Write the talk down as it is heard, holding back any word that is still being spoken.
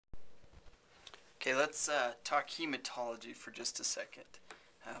Okay, let's talk hematology for just a second.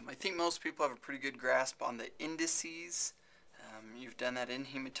 I think most people have a pretty good grasp on the indices. You've done that in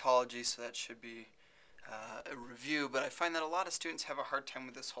hematology, so that should be a review, but I find that a lot of students have a hard time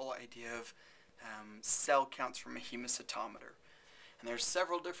with this whole idea of cell counts from a hemacytometer. And there's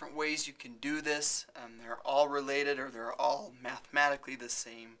several different ways you can do this. They're all related, or they're all mathematically the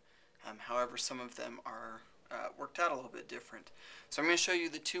same. However, some of them are worked out a little bit different. So I'm going to show you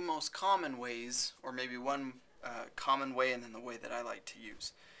the two most common ways, or maybe one common way and then the way that I like to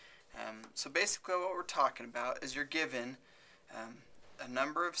use. So basically what we're talking about is you're given a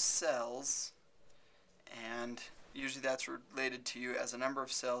number of cells, and usually that's related to you as a number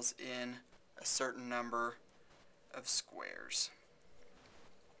of cells in a certain number of squares.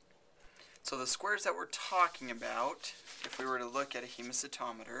 So the squares that we're talking about, if we were to look at a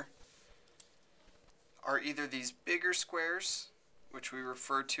hemacytometer, are either these bigger squares, which we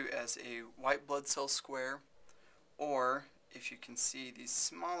refer to as a white blood cell square, or if you can see these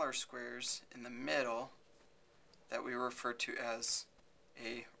smaller squares in the middle that we refer to as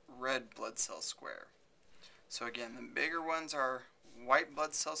a red blood cell square. So again, the bigger ones are white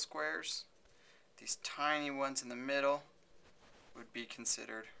blood cell squares. These tiny ones in the middle would be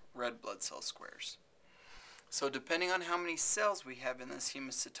considered red blood cell squares. So depending on how many cells we have in this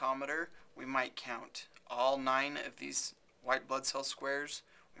hemacytometer, we might count all 9 of these white blood cell squares.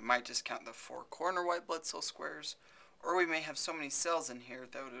 We might just count the 4 corner white blood cell squares, or we may have so many cells in here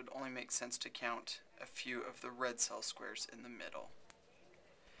that it would only make sense to count a few of the red cell squares in the middle.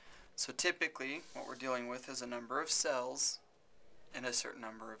 So typically what we're dealing with is a number of cells and a certain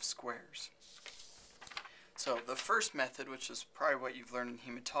number of squares. So the first method, which is probably what you've learned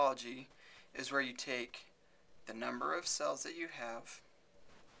in hematology, is where you take the number of cells that you have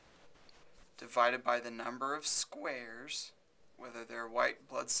divided by the number of squares, whether they're white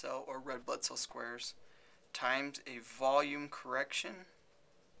blood cell or red blood cell squares, times a volume correction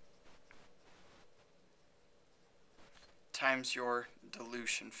times your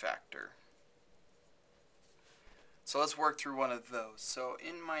dilution factor. So let's work through one of those. So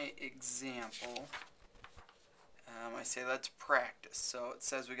in my example, I say let's practice. So it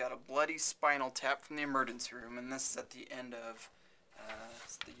says we got a bloody spinal tap from the emergency room, and this is at the end of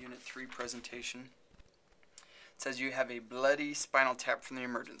the Unit 3 presentation. It says you have a bloody spinal tap from the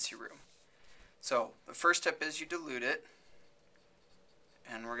emergency room. So the first step is you dilute it,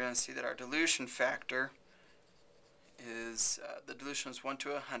 and we're going to see that our dilution factor is, the dilution is 1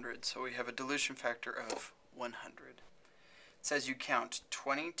 to 100, so we have a dilution factor of 100. It says you count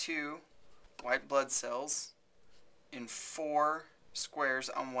 22 white blood cells in 4 squares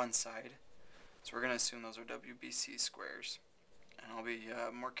on one side. So we're going to assume those are WBC squares, and I'll be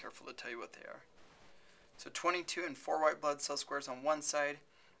more careful to tell you what they are. So 22 in 4 white blood cell squares on one side,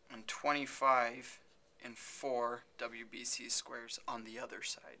 and 25 in 4 WBC squares on the other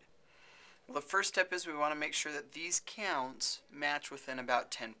side. Well, the first step is we want to make sure that these counts match within about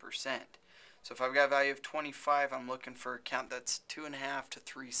 10%. So if I've got a value of 25, I'm looking for a count that's 2.5 to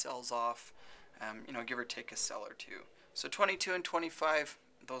 3 cells off, give or take a cell or two. So 22 and 25,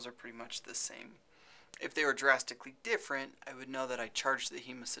 those are pretty much the same. If they were drastically different, I would know that I charged the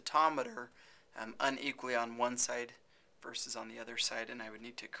hemacytometer unequally on one side versus on the other side, and I would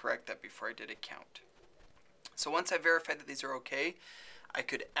need to correct that before I did a count. So once I verified that these are okay, I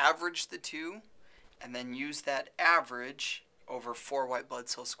could average the two and then use that average over 4 white blood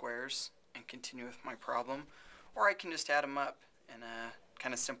cell squares and continue with my problem, or I can just add them up and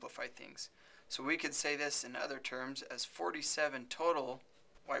kind of simplify things. So we could say this in other terms as 47 total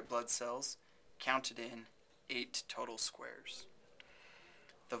white blood cells counted in 8 total squares.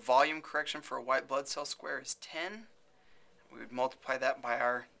 The volume correction for a white blood cell square is 10. We would multiply that by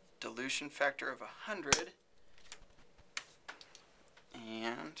our dilution factor of 100,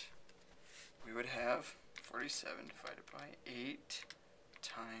 and we would have 47 divided by 8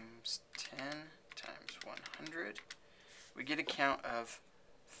 times 10 times 100. We get a count of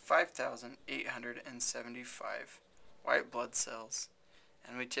 5,875 white blood cells,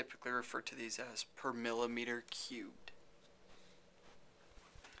 and we typically refer to these as per millimeter cubed.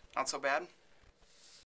 Not so bad.